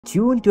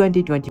June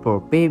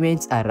 2024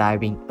 payments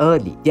arriving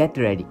early. Get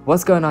ready.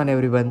 What's going on,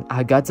 everyone?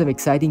 I got some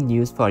exciting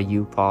news for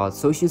you for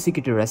social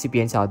security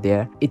recipients out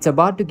there. It's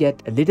about to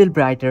get a little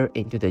brighter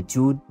into the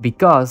June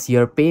because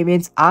your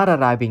payments are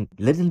arriving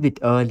a little bit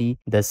early.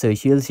 The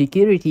social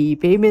security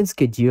payment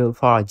schedule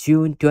for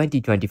June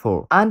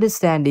 2024.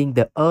 Understanding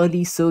the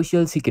early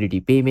social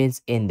security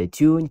payments in the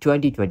June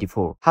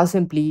 2024. How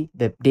simply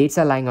the dates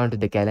are lying onto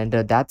the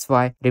calendar. That's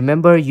why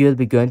remember you'll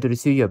be going to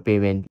receive your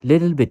payment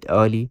little bit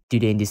early.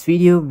 Today in this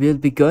video, we'll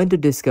be going to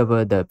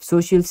discover the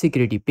social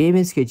security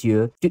payment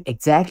schedule to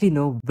exactly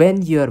know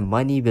when your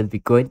money will be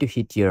going to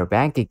hit your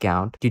bank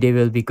account. Today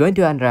we'll be going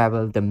to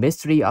unravel the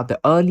mystery of the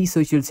early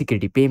social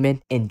security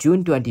payment in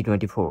June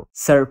 2024.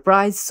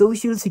 Surprise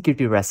social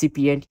security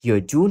recipient, your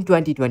June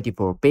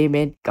 2024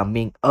 payment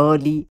coming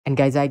early. And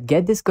guys, I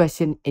get this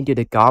question into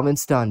the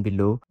comments down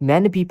below.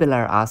 Many people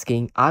are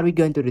asking, are we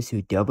going to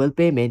receive double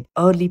payment,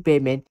 early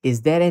payment?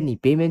 Is there any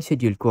payment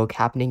schedule quirk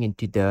happening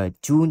into the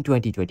June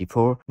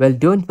 2024? Well,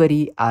 don't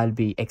worry, I'll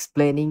be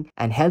explaining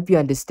and help you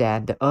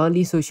understand the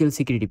early social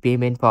security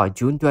payment for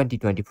June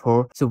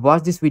 2024. So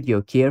watch this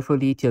video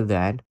carefully till the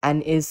end.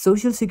 And is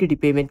social security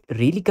payment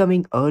really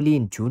coming early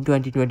in June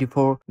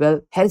 2024?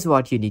 Well, here's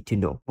what you need to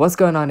know. What's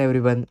going on,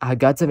 everyone? I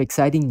got some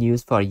exciting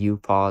news for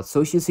you for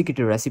social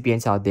security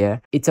recipients out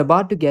there. It's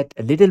about to get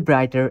a little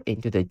brighter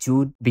into the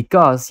June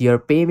because your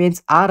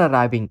payments are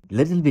arriving a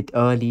little bit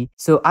early.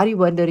 So are you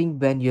wondering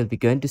when you'll be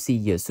going to see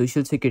your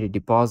social security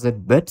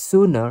deposit but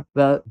sooner?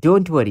 Well,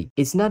 don't worry,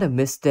 it's not a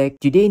mistake.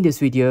 Today in this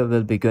video,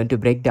 we'll be going to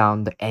break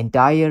down the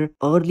entire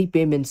early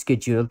payment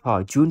schedule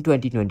for June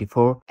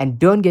 2024. And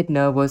don't get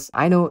nervous.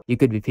 I know you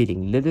could be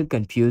feeling a little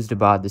confused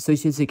about the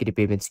social security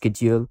payment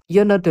schedule.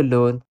 You're not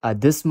alone.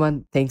 This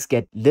month, things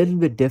get a little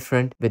bit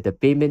different with the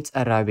payments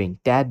arriving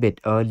tad bit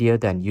earlier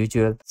than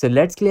usual. So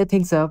let's clear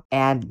things up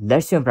and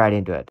let's jump right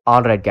into it.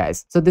 Alright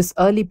guys, so this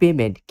early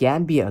payment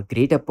can be a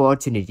great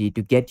opportunity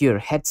to get your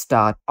head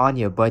start on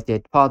your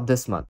budget for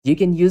this month. You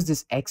can use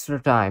this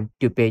extra time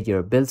to pay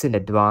your bills in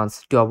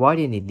advance to avoid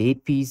any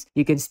late fees.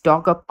 You can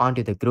stock up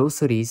onto the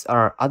groceries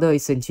or other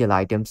essential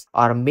items,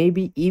 or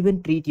maybe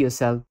even treat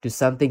yourself to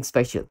something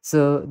special.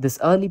 So this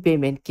early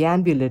payment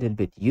can be a little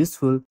bit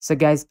useful. So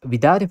guys,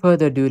 without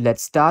further ado,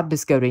 let's start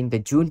discovering the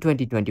June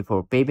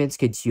 2024 payment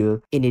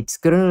schedule in its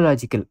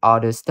chronological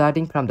order,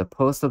 starting from the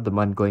first of the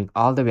month going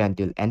all the way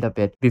until end of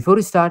it. Before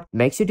we start,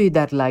 make sure to hit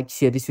that like,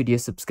 share this video,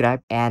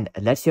 subscribe, and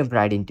let's jump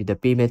right into the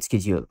payment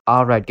schedule.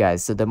 Alright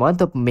guys, so the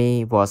month of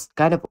May was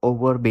kind of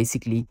over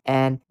basically,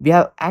 and we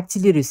have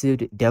actually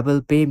received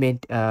double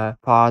payment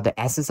for the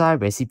SSI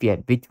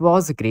recipient, which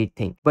was a great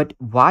thing. But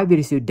why we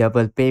received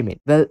double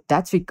payment? Well,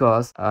 that's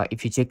because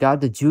if you check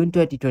out the June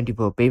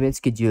 2024 payment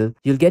schedule,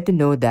 you'll get to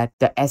know that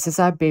the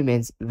SSI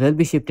payments will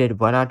be shifted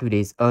 1 or 2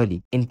 days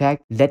early. In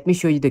fact, let me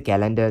show you the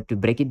calendar to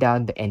break it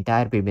down the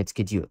entire payment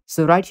schedule.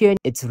 So right here,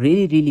 it's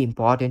really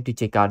important to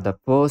check out the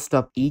first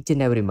of each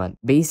and every month.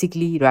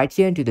 Basically, right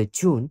here into the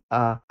June,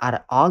 are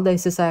all the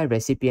SSI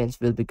recipients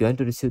will be going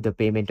to receive the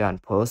payment on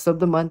first of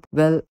the month?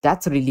 Well,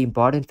 that's a really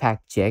important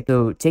fact check.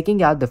 So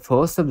checking out the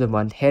first of the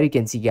month, here you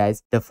can see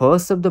guys, the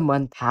first of the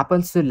month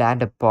happens to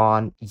land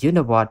upon, you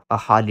know what, a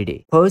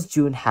holiday. 1st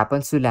June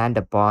happens to land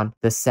upon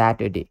the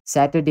Saturday.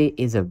 Saturday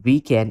is a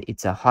weekend,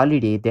 it's a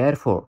holiday.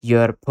 Therefore,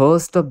 your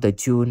first of the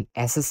June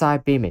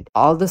SSI payment,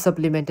 all the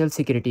supplemental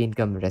security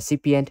income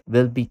recipient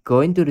will be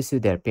going to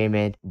receive their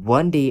payment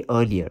 1 day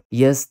earlier.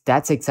 Yes,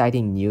 that's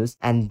exciting news,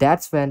 and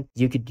that's when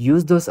you could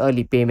use those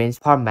early payments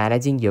for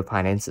managing your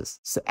finances.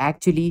 So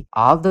actually,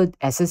 all the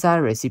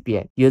SSI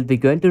recipient, you'll be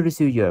going to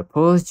receive your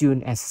 1st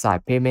June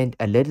SSI payment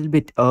a little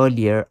bit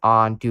earlier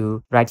on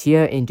to right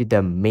here into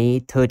the May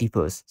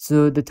 31st.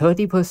 So the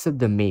 31st of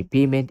the May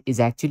payment is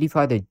actually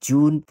for the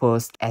June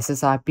 1st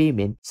SSI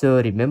payment.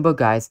 So remember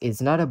guys,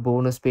 it's not a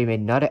bonus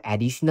payment, not an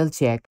additional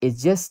check.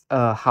 It's just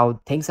how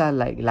things are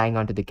like lying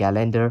onto the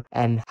calendar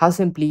and how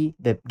simply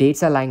the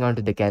dates are lying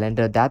onto the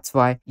calendar. That's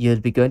why you'll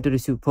be going to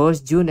receive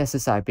 1st June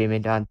SSI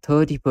payment on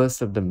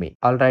 31st of the May.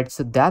 Alright,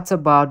 so that's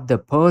about the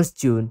 1st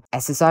June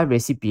SSI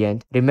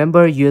recipient.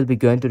 Remember, you'll be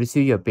going to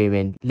receive your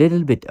payment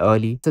little bit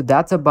early. So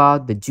that's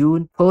about the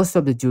June 1st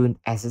of the June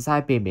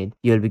SSI payment.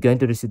 You'll be going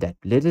to receive that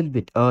little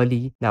bit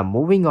early. Now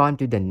moving on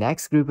to the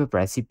next group of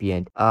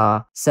recipient,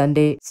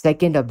 Sunday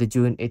 2nd of the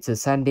June, it's a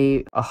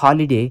Sunday, a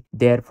holiday.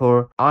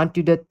 Therefore, on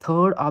to the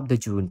 3rd of the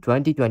June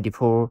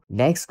 2024,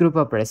 next group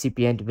of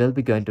recipient will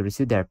be going to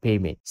receive their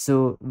payment.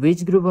 So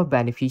which group of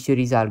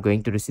beneficiaries are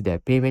going to receive their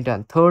payment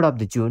on 3rd of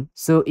the June?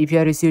 So if you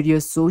have received your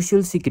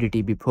social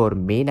security before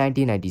May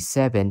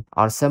 1997,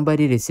 or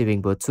somebody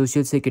receiving both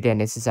social security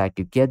and SSI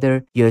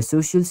together, your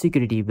social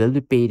security will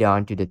be paid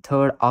on to the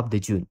 3rd of the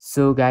June.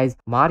 So guys,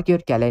 mark your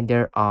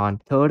calendar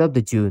on 3rd of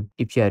the June.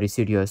 If you have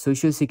received your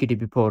social security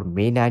before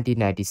May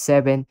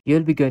 1997,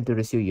 you'll be going to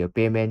receive your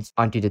payments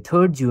onto the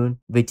 3rd June,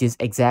 which is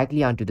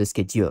exactly onto the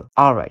schedule.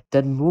 Alright,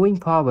 then moving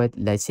forward,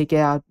 let's check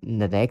out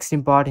the next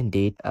important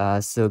date.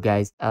 So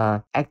guys,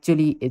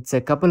 actually it's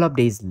a couple of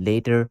days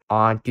later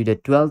on to the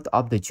 12th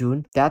of the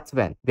June. That's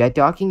when we are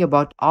talking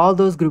about all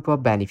those group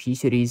of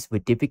beneficiaries who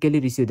typically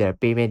receive receive their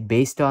payment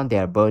based on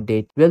their birth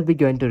date will be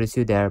going to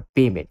receive their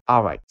payment.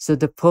 Alright, so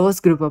the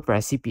first group of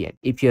recipient,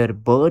 if your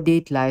birth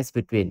date lies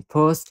between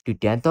 1st to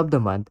 10th of the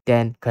month,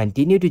 then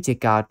continue to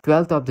check out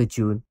 12th of the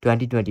June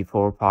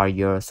 2024 for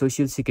your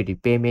social security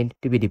payment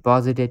to be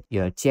deposited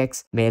your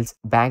checks, mails,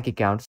 bank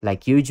accounts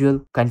like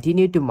usual.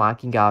 Continue to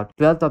marking out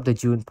 12th of the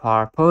June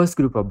for first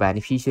group of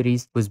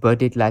beneficiaries whose birth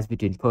date lies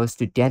between 1st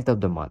to 10th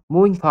of the month.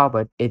 Moving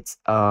forward, it's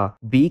a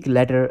big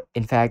letter.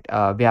 In fact,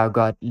 we have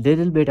got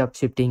little bit of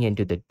shifting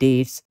into the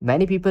dates.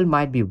 Many people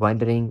might be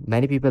wondering,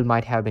 many people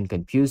might have been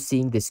confused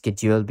seeing the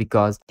schedule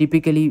because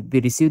typically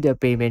we receive their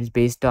payments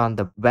based on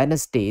the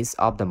Wednesdays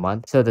of the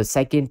month. So the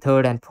second,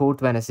 third and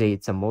fourth Wednesday,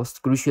 it's the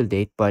most crucial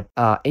date, but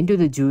into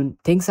the June,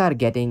 things are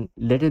getting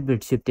little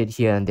bit shifted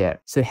here and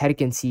there. So here you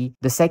can see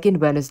the second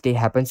Wednesday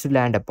happens to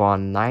land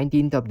upon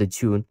 19th of the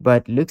June,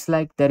 but looks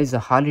like there is a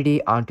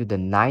holiday onto the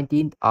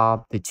 19th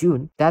of the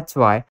June. That's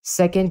why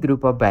second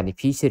group of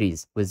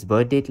beneficiaries whose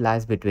birth date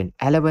lies between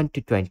 11th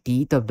to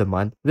 20th of the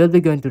month will be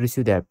going to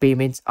receive their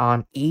payments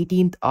on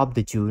 18th of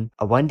the June,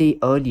 one day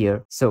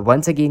earlier. So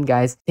once again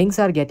guys, things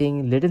are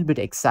getting little bit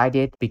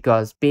excited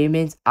because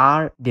payments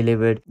are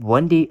delivered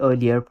one day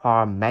earlier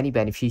for many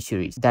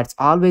beneficiaries. That's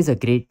always a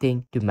great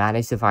thing to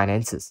manage the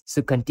finances.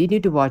 So continue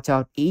to watch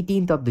out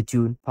 18th of the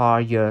June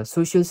for your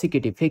social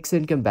security fixed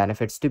income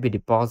benefits to be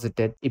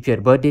deposited if your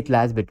birth date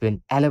lies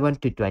between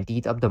 11th to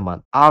 20th of the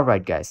month.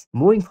 Alright guys,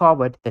 moving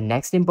forward, the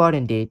next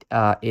important date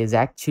is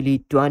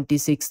actually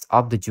 26th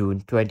of the June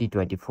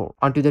 2024.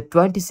 Onto the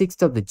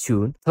 26th of the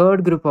June,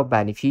 third group of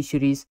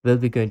beneficiaries will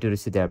be going to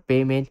receive their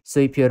payment. So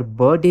if your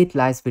birth date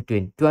lies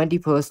between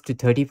 21st to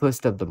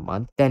 31st of the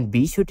month, then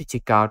be sure to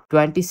check out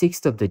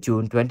 26th of the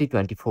June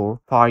 2024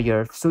 for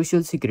your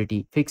social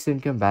security fixed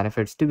income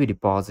benefits to be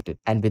deposited.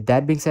 And with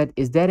that being said,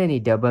 is there any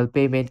double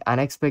payment,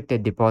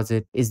 unexpected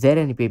deposit? Is there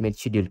any payment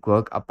scheduled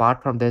work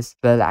apart from this?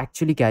 Well,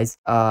 actually guys,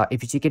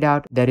 if you check it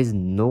out, there is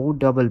no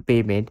double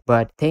payment,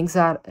 but things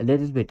are a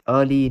little bit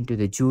early into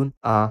the June.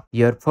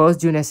 Your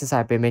first June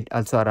SSI payment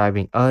also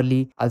arriving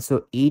early.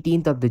 Also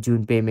 18th of the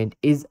June payment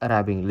is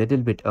arriving a little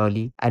bit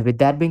early. And with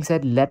that being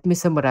said, let me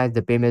summarize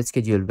the payment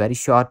schedule very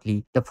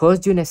shortly. The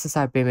first June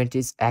SSI payment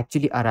is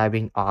actually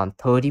arriving on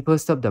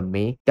 31st of the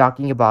May.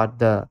 Talking about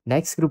the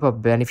next group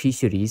of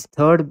beneficiaries,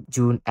 3rd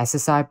June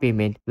SSI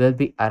payment will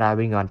be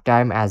arriving on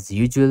time as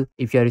usual.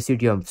 If you have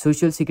received your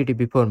social security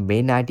before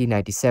May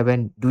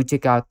 1997, do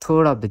check out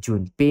 3rd of the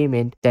June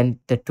payment. Then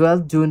the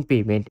 12th June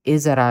payment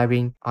is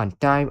arriving on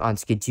time on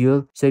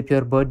schedule. So if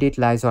your birth date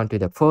lies on to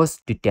the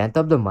 1st to 10th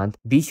of the month,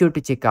 be sure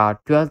to check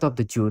out 12th of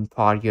the June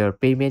for your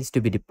payments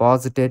to be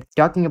deposited.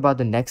 Talking about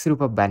the next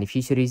group of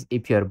beneficiaries,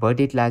 if your birth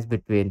date lies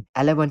between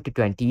 11th to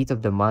 20th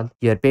of the month,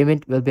 your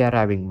payment will be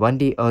arriving one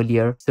day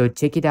earlier. So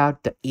check it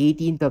out the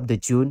 18th of the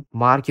June,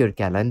 mark your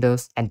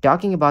calendars. And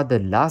talking about the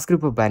last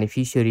group of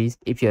beneficiaries,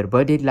 if your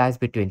birth date lies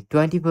between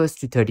 21st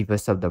to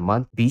 31st of the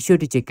month, be sure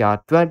to check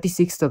out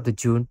 26th of the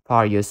June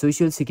for your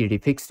social security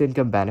fixed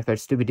income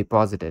benefits to be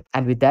deposited.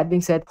 And with that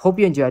being said, hope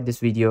you enjoyed this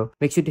video.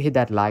 Make sure to hit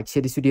that like,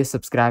 share this video,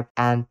 subscribe,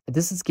 and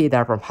this is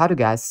Kedar from How to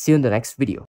Guys. See you in the next video.